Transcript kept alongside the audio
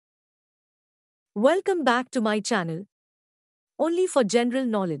Welcome back to my channel, only for general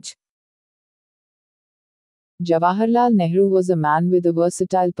knowledge. Jawaharlal Nehru was a man with a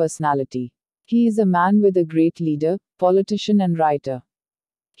versatile personality. He is a man with a great leader, politician, and writer.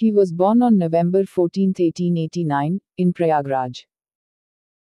 He was born on November 14, 1889, in Prayagraj.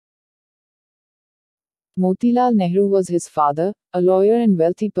 Motilal Nehru was his father, a lawyer and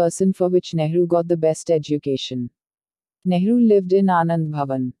wealthy person for which Nehru got the best education. Nehru lived in Anand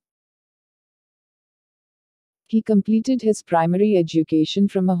Bhavan. He completed his primary education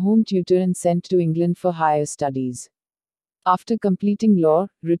from a home tutor and sent to England for higher studies. After completing law,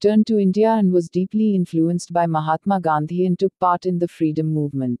 returned to India and was deeply influenced by Mahatma Gandhi and took part in the freedom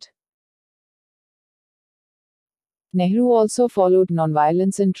movement. Nehru also followed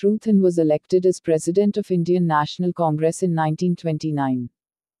nonviolence and truth and was elected as President of Indian National Congress in 1929.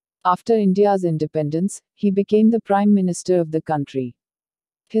 After India's independence, he became the Prime Minister of the country.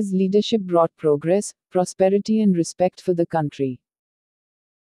 His leadership brought progress, prosperity, and respect for the country.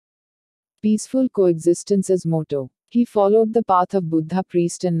 Peaceful coexistence as motto. He followed the path of Buddha,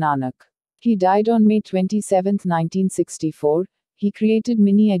 priest, and Nanak. He died on May 27, 1964. He created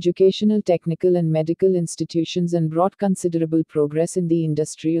many educational, technical, and medical institutions and brought considerable progress in the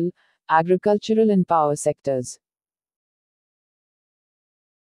industrial, agricultural, and power sectors.